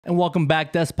And welcome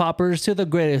back, Desk Poppers, to the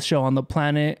greatest show on the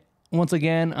planet. Once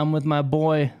again, I'm with my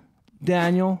boy,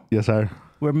 Daniel. Yes, sir.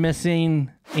 We're missing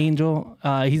Angel.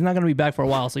 He's not going to be back for a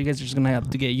while, so you guys are just going to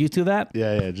have to get used to that.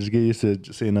 Yeah. Just get used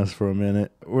to seeing us for a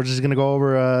minute. We're just going to go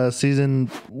over season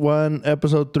 1,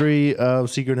 episode 3 of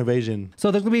Secret Invasion.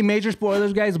 So there's going to be major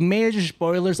spoilers, guys. Major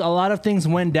spoilers. A lot of things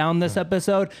went down this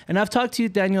episode. And I've talked to you,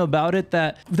 Daniel, about it,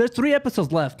 that there's 3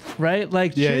 episodes left, right?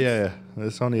 Like, Yeah.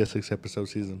 It's only a 6-episode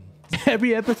season.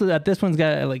 Every episode that this one's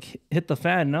got to like hit the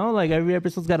fan, no? Like every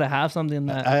episode's got to have something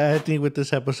that. I think with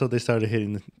this episode they started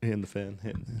hitting the fan.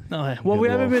 Well, we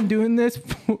haven't been doing this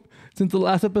since the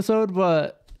last episode,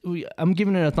 but I'm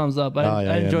giving it a thumbs up.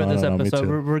 I enjoyed this episode.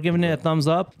 We're giving it a thumbs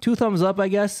up. 2 thumbs up, I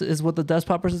guess, is what the Desk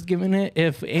Poppers is giving it.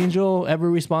 If Angel ever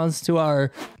responds to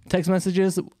our text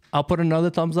messages, I'll put another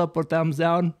thumbs up or thumbs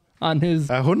down on his.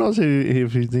 Who knows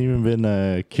if he's even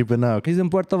been keeping up. He's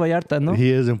in Puerto Vallarta, no? He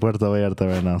is in Puerto Vallarta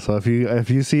right now. So if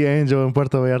you see Angel in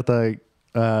Puerto Vallarta,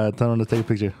 tell him to take a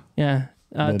picture. Yeah.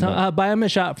 Buy him a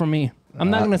shot from me. I'm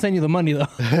not going to send you the money, though.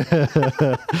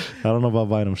 I don't know about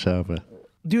buying him shot, but.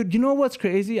 Dude, you know what's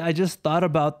crazy? I just thought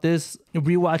about this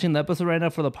rewatching the episode right now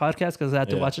for the podcast because I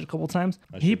had to watch it a couple times.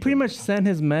 He pretty much sent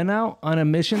his men out on a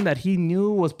mission that he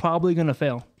knew was probably going to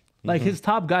fail. Like his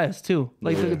top guys too,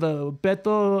 like the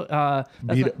Beto.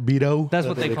 Beto. That's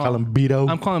what they call him. Beto.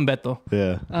 I'm calling Beto.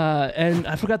 Yeah. And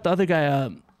I forgot the other guy.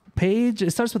 Paige.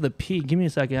 It starts with a P. Give me a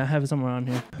second. I have it somewhere on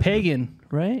here. Pagan,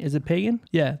 right? Is it Pagan?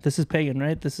 Yeah. This is Pagan,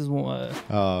 right? This is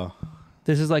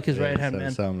This is like his right hand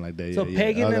man. Something like that. So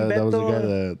Pagan and Beto. That was the guy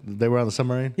that they were on the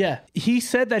submarine. Yeah, he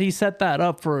said that he set that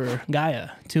up for Gaia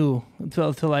to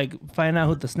like find out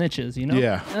who the snitch is. You know.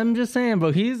 Yeah. I'm just saying,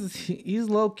 bro. He's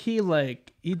low key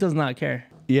like he does not care.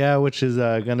 Yeah, which is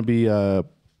gonna be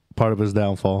part of his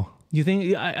downfall. You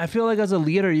think? I feel like as a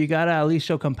leader, you gotta at least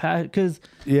show compassion, because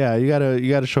yeah, you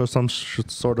gotta show some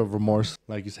sort of remorse,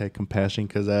 like you said, compassion.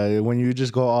 Because when you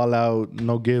just go all out,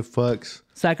 no give fucks,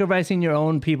 sacrificing your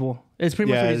own people, it's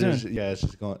pretty much what he's doing. It's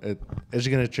just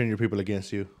gonna turn your people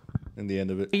against you. In the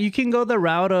end of it, you can go the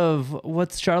route of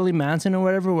what's Charlie Manson or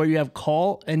whatever, where you have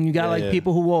cult and you got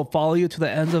people who will follow you to the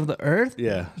ends of the earth.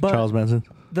 Yeah, but Charles Manson.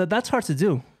 That's hard to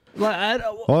do. Like,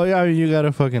 you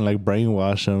gotta fucking like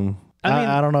brainwash him.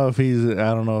 I don't know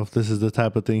if this is the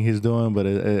type of thing he's doing, but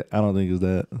I don't think it's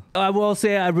that. I will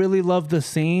say I really love the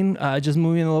scene. Just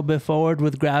moving a little bit forward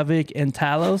with Gravik and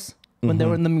Talos when they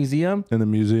were in the museum. In the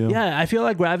museum. Yeah, I feel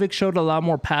like Gravik showed a lot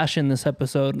more passion this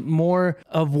episode, more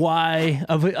of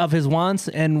of his wants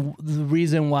and the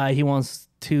reason why he wants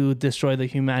to destroy the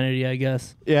humanity, I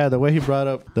guess. Yeah, the way he brought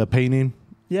up the painting.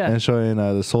 Yeah, and showing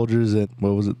the soldiers and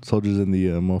what was it? Soldiers in the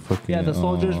motherfucking. Yeah, the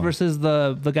soldiers versus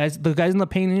the guys. The guys in the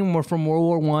painting were from World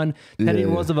War One. Teddy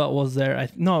Roosevelt was there.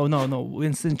 No.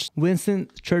 Winston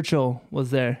Churchill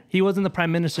was there. He wasn't the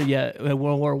prime minister yet at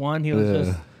World War One. He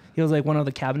was he was like one of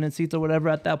the cabinet seats or whatever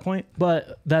at that point.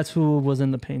 But that's who was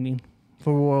in the painting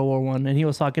for World War One, and he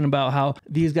was talking about how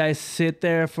these guys sit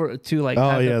there to like.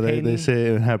 Oh yeah, they sit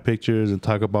and have pictures and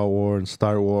talk about war and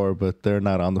start war, but they're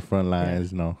not on the front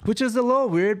lines, Which is a little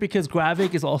weird because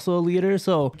Gravik is also a leader,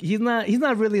 so he's not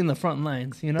really in the front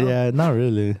lines, Yeah, not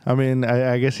really. I mean,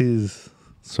 I guess he's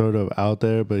sort of out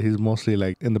there, but he's mostly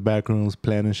like in the back rooms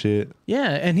planning shit.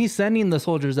 Yeah, and he's sending the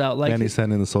soldiers out. He's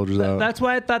sending the soldiers out. That's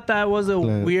why I thought that was a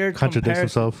weird contradicts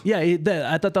himself. Yeah,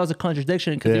 I thought that was a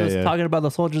contradiction because he was talking about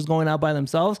the soldiers going out by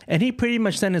themselves, and he pretty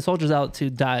much sent his soldiers out to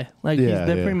die. Like they're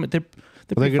pretty much.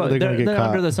 They're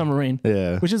under the submarine.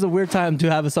 Yeah, which is a weird time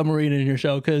to have a submarine in your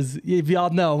show because if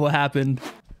y'all know what happened.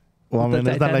 Well, I mean,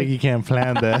 it's not like you can't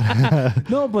plan that.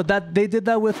 No, but they did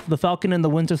that with the Falcon and the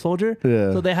Winter Soldier.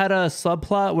 Yeah. So they had a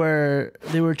subplot where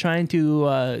they were trying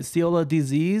to steal a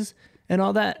disease and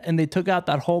all that, and they took out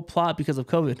that whole plot because of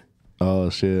COVID. Oh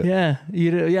shit. Yeah,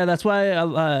 that's why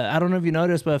I don't know if you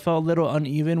noticed, but I felt a little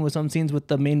uneven with some scenes with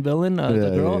the main villain,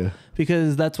 the girl,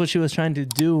 because that's what she was trying to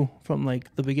do from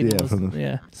like the beginning.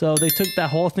 So they took that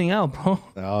whole thing out, bro.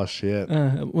 Oh shit.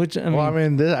 Which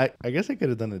I guess they could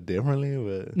have done it differently,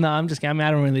 but no, I'm just kidding. I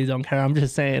don't really don't care. I'm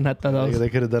just saying. I thought they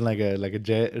could have done like a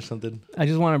jet or something. I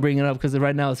just want to bring it up because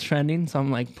right now it's trending, so I'm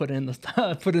like put in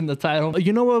the title.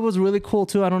 You know what was really cool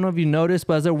too? I don't know if you noticed,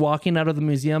 but as they're walking out of the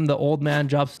museum, the old man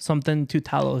drops something to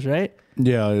Talos, right?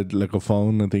 Yeah, like a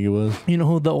phone, I think it was. You know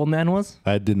who the old man was?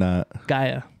 I did not.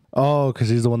 Gaia. Oh, because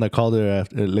he's the one that called her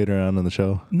later on in the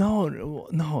show. No,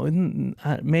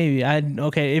 maybe.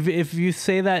 Okay, if you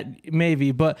say that,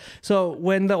 maybe. But so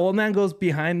when the old man goes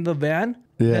behind the van,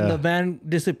 and the van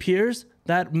disappears,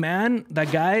 that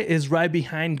guy is right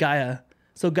behind Gaia.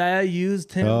 So Gaia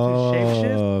used him to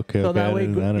shapeshift. Okay. So that way, I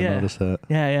didn't notice that.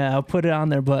 Yeah. I'll put it on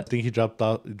there. But I think he dropped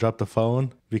the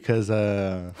phone because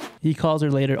he calls her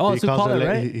later. Oh, so call her,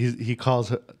 right? He calls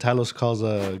her, Talos calls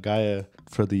Gaia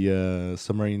for the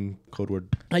submarine code word.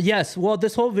 Yes. Well,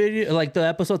 this whole video, like the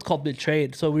episode's called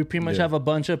Betrayed. So we pretty much have a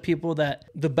bunch of people that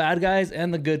the bad guys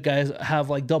and the good guys have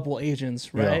like double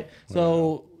agents, right? Yeah.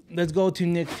 So let's go to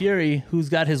Nick Fury, who's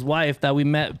got his wife that we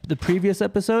met the previous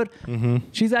episode. Mm-hmm.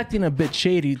 She's acting a bit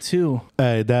shady too.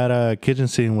 Hey, that kitchen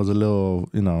scene was a little,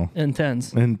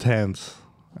 intense.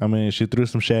 I mean, she threw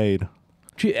some shade.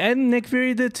 And Nick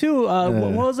Fury did too.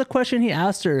 What was the question he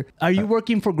asked her? Are you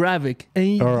working for Gravik?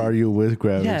 Or are you with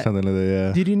Gravik? Yeah. Something like that,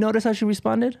 yeah. Did you notice how she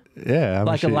responded? Yeah.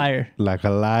 A liar. Like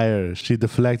a liar. She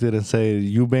deflected and said,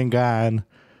 you've been gone.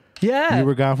 Yeah. You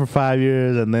were gone for 5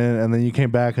 years and then you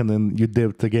came back and then you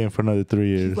dipped again for another 3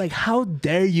 years. She's like, how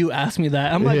dare you ask me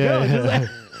that? I'm like,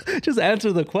 just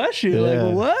answer the question. Yeah.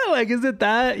 Like, what? Like, is it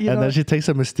that? Then she takes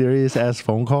a mysterious ass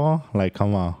phone call. Like,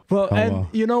 come on. Well,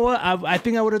 you know what? I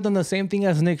think I would have done the same thing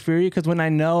as Nick Fury, because when I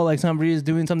know like somebody is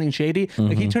doing something shady,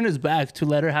 like he turned his back to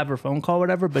let her have her phone call, or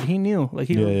whatever. But he knew, like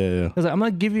he was like, I'm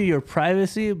gonna give you your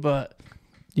privacy, but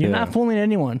you're not fooling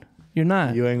anyone. You're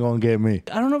not. You ain't gonna get me.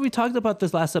 I don't know if we talked about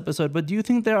this last episode, but do you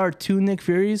think there are two Nick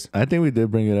Furies? I think we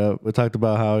did bring it up. We talked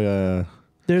about how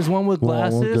there's one with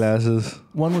glasses. One with glasses.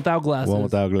 One without glasses. One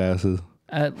without glasses.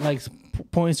 At like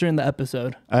points during the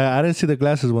episode. I didn't see the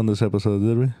glasses one this episode,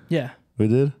 did we? Yeah. We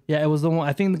did? Yeah, it was the one.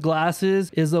 I think the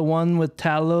glasses is the one with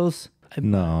Talos.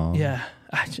 No. Yeah.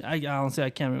 I honestly, I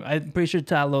can't remember. I'm pretty sure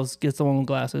Talos gets the one with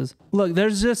glasses. Look,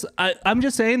 there's just, I'm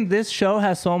just saying this show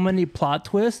has so many plot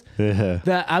twists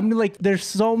that I'm like, there's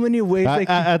so many ways. I think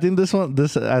I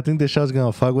think this show's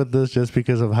gonna fuck with this just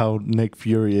because of how Nick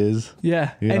Fury is.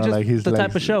 Yeah. You know, and just like he's the like,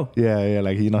 type of show. Yeah.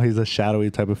 Like, he's a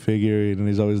shadowy type of figure and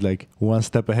he's always like one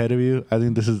step ahead of you. I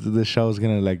think this show is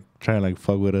gonna like try and like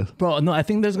fuck with us. Bro, no, I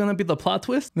think there's gonna be the plot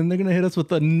twist. Then they're gonna hit us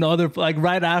with another, like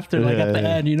right after, like at the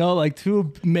end, like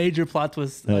two major plot twists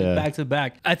back to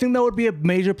back. I think that would be a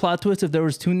major plot twist if there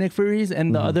was two Nick Furies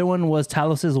and the other one was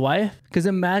Talos's wife. Because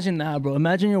imagine now, bro.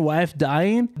 Imagine your wife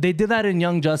dying. They did that in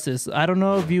Young Justice. I don't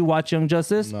know if you watch Young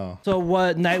Justice. No. So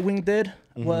what Nightwing did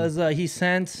was he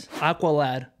sent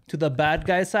Aqualad to the bad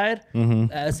guy side,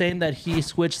 saying that he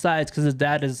switched sides because his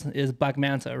dad is Black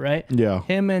Manta, right? Yeah.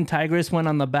 Him and Tigress went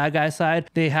on the bad guy side.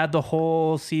 They had the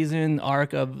whole season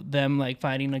arc of them like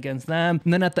fighting against them,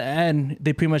 and then at the end,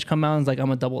 they pretty much come out and is like,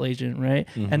 "I'm a double agent," right?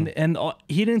 And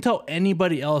he didn't tell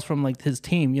anybody else from like his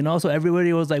team, So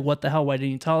everybody was like, "What the hell? Why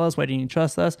didn't you tell us? Why didn't you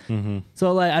trust us?"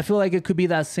 So like, I feel like it could be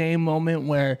that same moment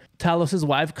where Talos's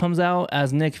wife comes out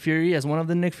as Nick Fury, as one of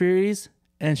the Nick Furies.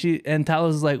 And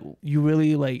Talos is like, you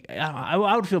really like, I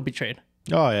would feel betrayed.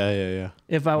 Oh yeah.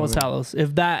 If I was Talos,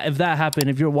 if that happened,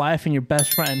 if your wife and your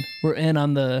best friend were in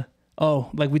on the,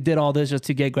 like we did all this just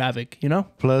to get Gravik,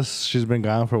 Plus she's been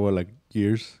gone for what, like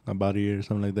years, about a year or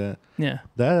something like that. Yeah.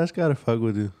 That's gotta fuck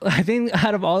with you. I think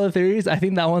out of all the theories, I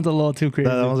think that one's a little too crazy.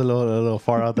 That one's a little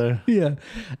far out there. Yeah.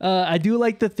 I do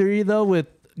like the theory though with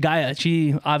Gaia.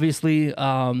 She obviously,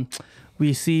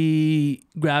 we see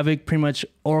Gravik pretty much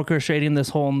orchestrating this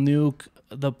whole nuke,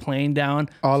 the plane down.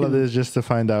 All of this just to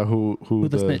find out who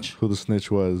the snitch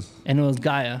was. And it was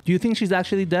Gaia. Do you think she's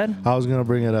actually dead? I was gonna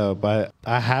bring it up. I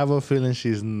have a feeling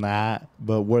she's not,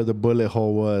 but where the bullet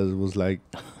hole was like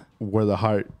where the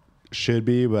heart should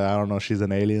be, but I don't know. She's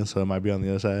an alien, so it might be on the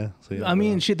other side. So, I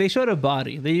mean, they showed a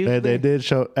body. They did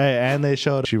show, and they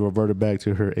showed she reverted back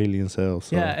to her alien self.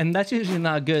 So yeah, and that's usually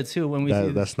not good too when we see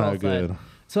that's not good. Side.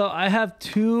 So I have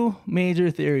two major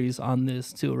theories on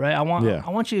this too, right? I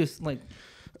want you to like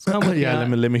come with me.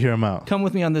 Let me hear them out. Come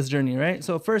with me on this journey, right?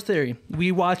 So first theory,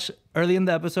 we watched early in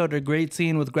the episode a great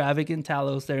scene with Gravik and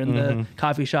Talos there in the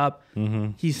coffee shop.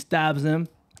 He stabs him.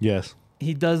 Yes.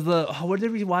 He does the. Where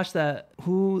did we watch that?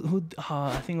 Who?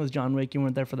 I think it was John Wick. You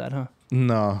weren't there for that, huh?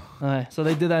 No. All right. So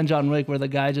they did that in John Wick where the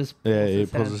guy just he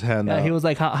pulls his hand out. Yeah, he was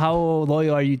like, "How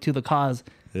loyal are you to the cause?"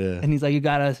 Yeah. And he's like, you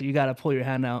gotta pull your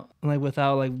hand out, like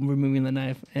without like removing the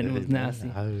knife, and it was nasty.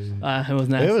 It was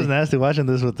nasty. It was nasty watching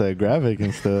this with the Gravik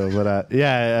and stuff. But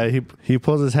he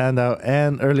pulls his hand out,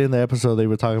 and early in the episode they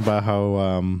were talking about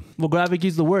how Gravik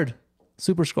used the word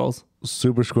Super Skrulls.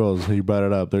 Super Skrulls. He brought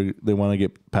it up. They want to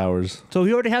get powers. So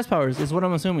he already has powers. Is what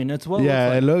I'm assuming. It's what.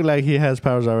 Yeah, it looked like he has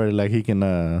powers already. Like he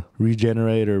can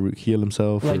regenerate or heal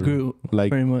himself. Like Groot.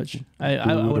 Like pretty much.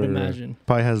 I would imagine.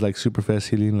 Probably has like super fast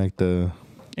healing, like the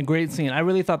A great scene. I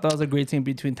really thought that was a great scene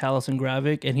between Talos and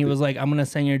Gravik, and he was like, "I'm gonna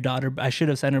send your daughter. I should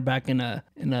have sent her back in a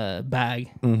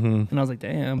bag." And I was like,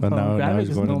 "Damn, But bro, now Gravik he's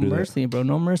is going to no do that. mercy, bro,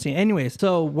 no mercy." Anyways,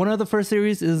 so one of the first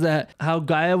theories is that how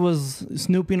Gaia was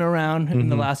snooping around in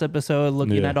the last episode,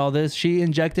 looking Yeah. at all this. She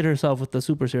injected herself with the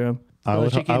super serum. I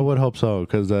would hope so,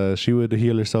 because she would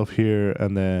heal herself here,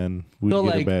 and then we'd So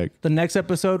get like her back. the next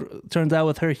episode turns out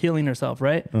with her healing herself,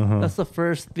 right? That's the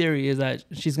first theory, is that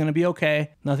she's gonna be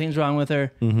okay. Nothing's wrong with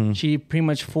her. She pretty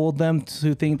much fooled them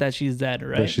to think that she's dead,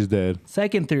 right? But she's dead.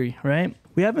 Second theory, right?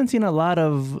 We haven't seen a lot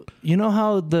of, you know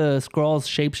how the Skrulls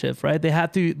shapeshift, right? They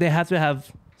have to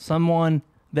have someone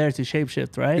there to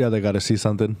shapeshift, right? Yeah, they got to see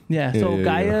something. Yeah. So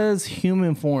Gaia's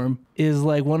human form is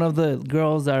like one of the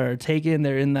girls that are taken.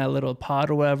 They're in that little pod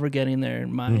or whatever, getting their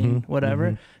mind,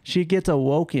 whatever. She gets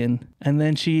awoken, and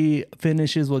then she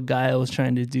finishes what Gaia was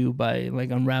trying to do by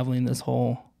like unraveling this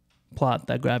whole plot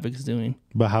that Gravik's doing.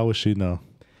 But how would she know?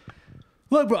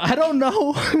 Look, bro, I don't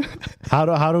know.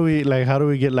 How do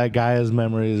we get like Gaia's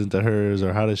memories into hers,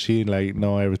 or how does she like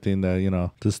know everything that, you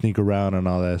know, to sneak around and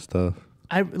all that stuff?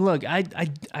 I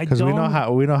Because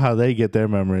don't. we know how they get their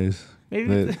memories.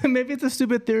 Maybe maybe it's a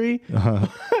stupid theory,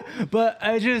 but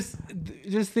I just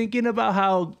thinking about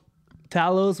how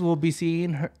Talos will be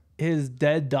seeing his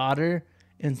dead daughter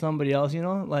in somebody else, you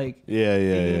know, like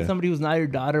Yeah. somebody who's not your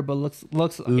daughter but looks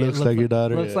like your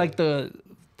daughter, looks yeah. like the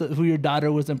who your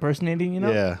daughter was impersonating, you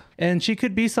know. Yeah. And she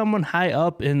could be someone high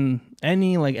up in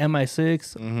any like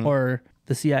MI6 or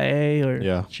the CIA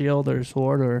or Shield or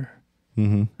SWORD or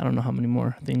I don't know how many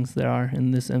more things there are in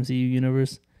this MCU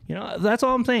universe. You know, that's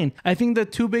all I'm saying. I think the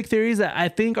two big theories that I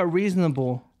think are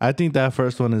reasonable. I think that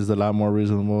first one is a lot more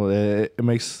reasonable. It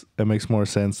makes more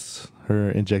sense, her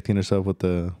injecting herself with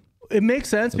the. It makes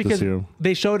sense because serum.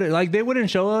 they showed it. Like, they wouldn't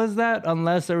show us that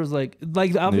unless there was like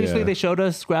obviously they showed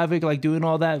us Gravik like doing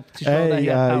all that to show that he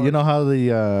had powers. You know how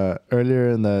the earlier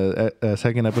in the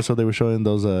second episode they were showing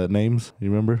those names? You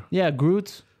remember? Yeah,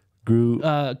 Groot,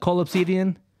 Cole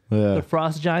Obsidian, the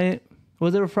Frost Giant.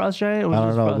 Was it a Frost Giant? Or was I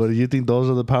don't know, Frost? but do you think those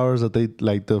are the powers that they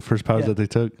like the first powers that they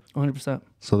took? 100%.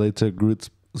 So they took Groot's.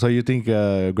 So you think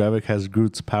Gravik has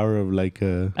Groot's power of like?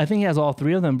 I think he has all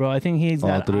three of them, bro. I think he's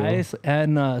got ice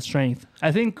and strength.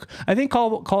 I think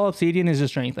Call Obsidian is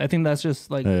just strength. I think that's just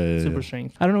like super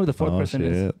strength. I don't know who the fourth person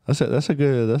is. That's a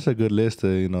good list to,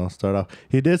 you know, start off.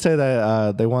 He did say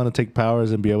that they want to take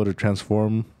powers and be able to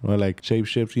transform or like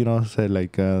shapeshift. You know, said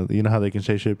like you know how they can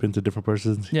shapeshift into different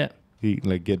persons. Yeah. He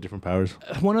like get different powers.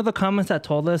 One of the comments that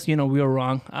told us, you know, we were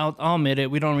wrong. I'll admit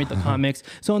it. We don't read the comics.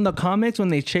 So in the comics, when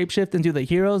they shapeshift into the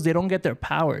heroes, they don't get their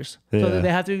powers. So they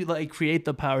have to like create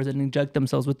the powers and inject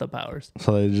themselves with the powers.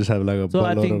 So they just have like a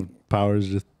boatload of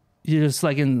powers. You're just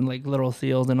like in like little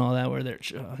seals and all that where they're,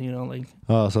 you know, like.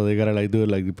 Oh, so they gotta like do it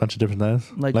like a bunch of different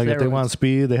times. Like if they want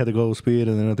speed, they had to go speed,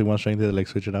 and then if they want strength, they like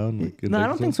switch it out. No, I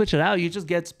don't think switch it out. You just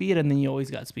get speed, and then you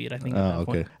always got speed. I think. Oh,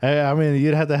 okay. I mean,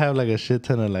 you'd have to have like a shit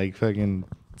ton of like fucking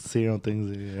serum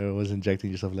things. You was injecting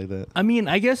yourself like that. I mean,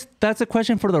 I guess that's a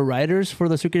question for the writers for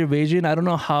the Secret Invasion. I don't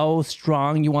know how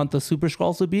strong you want the Super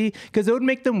Skrulls to be, because it would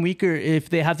make them weaker if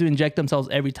they have to inject themselves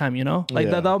every time, you know? Like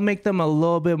that'll make them a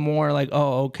little bit more like,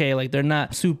 oh, okay, like they're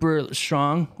not super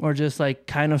strong, or just like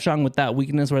kind of strong with that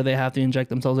weakness where they have to inject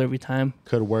themselves every time.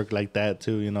 Could work like that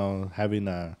too, you know, having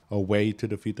a way to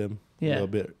defeat them. Yeah. A little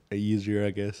bit easier, I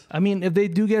guess. I mean, if they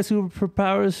do get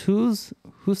superpowers, who's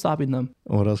stopping them?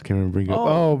 What else can we bring up?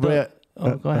 Go ahead.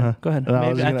 Go ahead.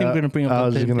 I think we're gonna bring up. I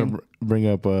was just gonna bring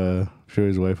up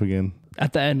Fury's wife again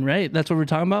at the end, right? That's what we're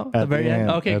talking about. At the very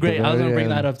end. Okay, great. I was gonna bring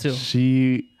that up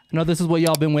too. No, this is what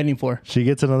y'all been waiting for. She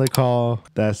gets another call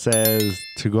that says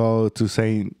to go to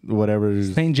St.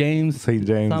 James,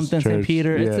 something, Church. St.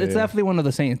 Peter. It's definitely one of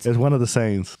the saints. It's one of the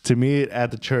saints to meet at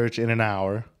the church in an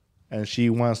hour, and she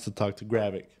wants to talk to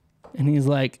Gravik. And he's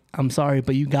like, I'm sorry,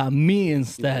 but you got me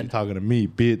instead. You're talking to me,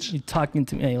 bitch. You're talking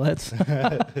to me. Hey, let's.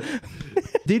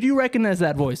 Did you recognize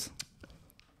that voice?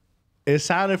 It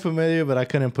sounded familiar, but I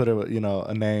couldn't put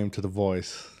a name to the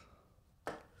voice.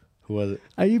 Who was it?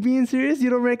 Are you being serious? You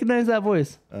don't recognize that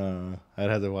voice? I'd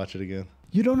have to watch it again.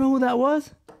 You don't know who that was?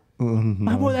 No.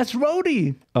 My boy, that's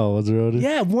Rhodey. Oh, was it Rhodey?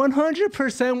 Yeah,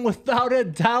 100% without a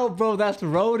doubt, bro. That's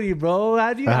Rhodey, bro.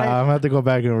 How do you? I'm gonna have to go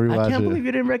back and rewatch it. I can't believe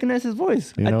you didn't recognize his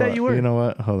voice. I thought you were. You know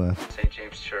what? Hold on. St.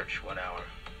 James Church, 1 hour.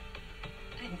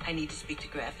 I need to speak to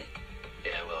Gravik.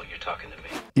 Yeah, well, you're talking to me.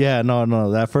 Yeah,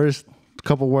 no. That first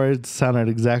couple words sounded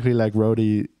exactly like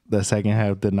Rhodey The second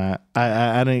half did not.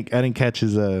 I didn't catch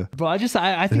his Bro, I think his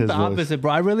the voice. opposite,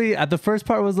 bro. I really at the first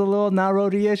part was a little not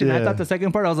Rhodey-ish, and I Yeah. thought the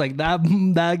second part I was like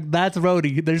that's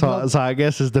Rhodey. There's no, So I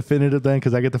guess it's definitive then,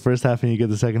 because I get the first half and you get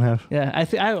the second half. yeah. I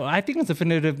think it's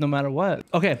definitive no matter what.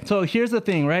 Okay, so here's the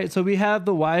thing, right? So we have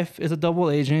the wife is a double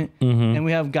agent, and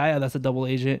we have Gaia that's a double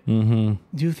agent. Mm-hmm.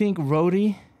 Do you think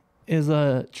Rhodey is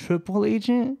a triple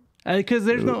agent? Because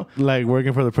there's no. Like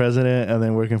working for the president and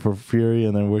then working for Fury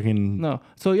and then working. No.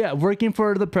 So yeah, working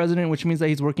for the president, which means that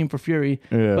he's working for Fury,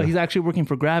 Yeah. but he's actually working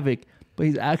for Gravik, but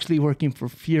he's actually working for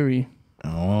Fury.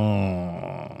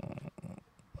 Oh.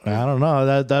 I don't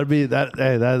know. That'd be that.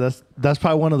 Hey, that's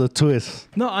probably one of the twists.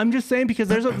 No, I'm just saying because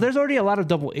there's already a lot of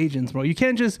double agents, bro. You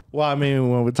can't just. Well, I mean,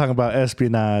 when we're talking about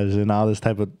espionage and all this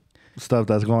type of stuff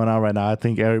that's going on right now, I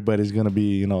think everybody's gonna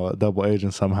be, a double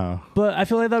agent somehow. But I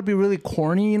feel like that'd be really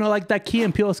corny, like that Key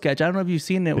and Peele sketch. I don't know if you've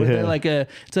seen it. Where Yeah. they're like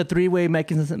it's a three-way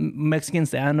Mexican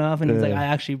standoff, and he's like, Yeah. I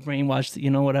actually brainwashed,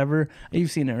 whatever.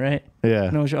 You've seen it, right? Yeah.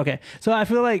 No, okay. So I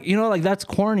feel like like that's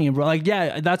corny, bro. Like,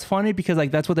 yeah, that's funny because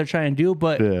like that's what they're trying to do.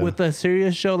 But Yeah. with a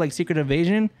serious show like Secret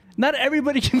Invasion, not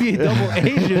everybody can be a double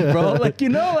agent, bro. Like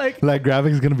Like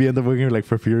Gravik's gonna be end up working like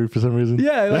for Fury for some reason.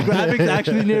 yeah, like Gravik's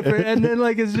actually different, and then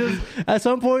like it's just at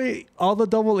some point all the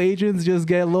double agents just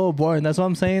get a little boring. That's why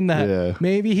I'm saying that Yeah.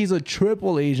 maybe he's a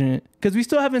triple agent because we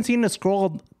still haven't seen a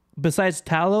scroll besides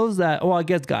Talos that. I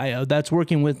guess Gaia that's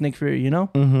working with Nick Fury.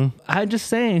 Mm-hmm. I'm just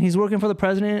saying he's working for the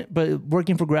president, but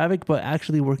working for Gravik, but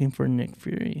actually working for Nick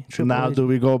Fury. Triple Now, agent. do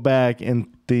we go back and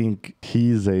think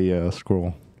he's a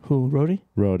scroll? Who Rhodey?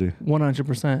 Rhodey.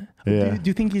 100%. Yeah. Do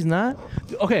you think he's not?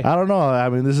 Okay. I don't know. I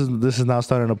mean, this is now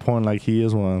starting to point like he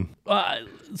is one.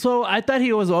 So I thought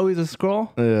he was always a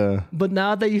scroll. Yeah. But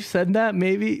now that you said that,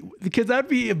 maybe because that'd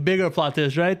be a bigger plot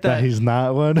twist, right? That he's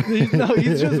not one.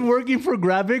 He's just working for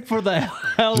Gravik for the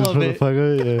hell Just of for the it. fuck of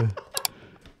it, yeah.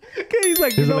 He's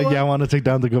like, He's you know like, what? yeah, I want to take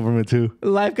down the government too.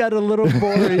 Life got a little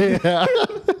boring.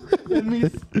 Let me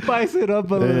spice it up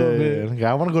a little bit.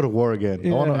 Yeah, I want to go to war again.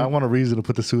 Yeah. I want a reason to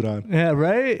put the suit on. Yeah,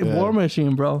 right? Yeah. War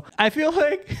Machine, bro. I feel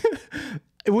like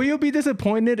will you be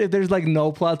disappointed if there's like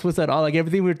no plot twist at all? Like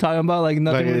everything we were talking about, like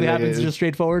nothing really happens, it's just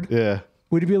straightforward. Yeah.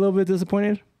 Would you be a little bit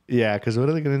disappointed? Yeah, because what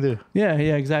are they gonna do? Yeah,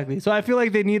 exactly. So I feel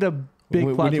like they need a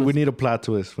big plot twist. We need a plot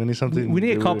twist. We need something. We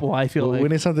need a couple, I feel like. we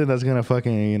need something that's gonna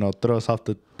fucking throw us off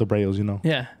the rails.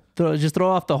 Yeah. Just throw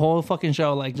off the whole fucking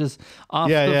show, like just off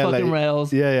the fucking like,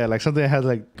 rails. Yeah, like something that has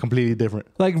like completely different.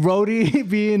 Like Rhodey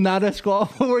being not a scroll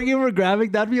working for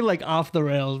Gravik, that'd be like off the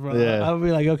rails, bro. Yeah. I would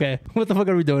be like, okay, what the fuck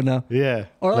are we doing now? Yeah.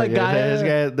 Or like there's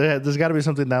got to be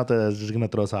something out there that's just gonna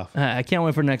throw us off. I can't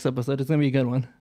wait for next episode. It's gonna be a good one.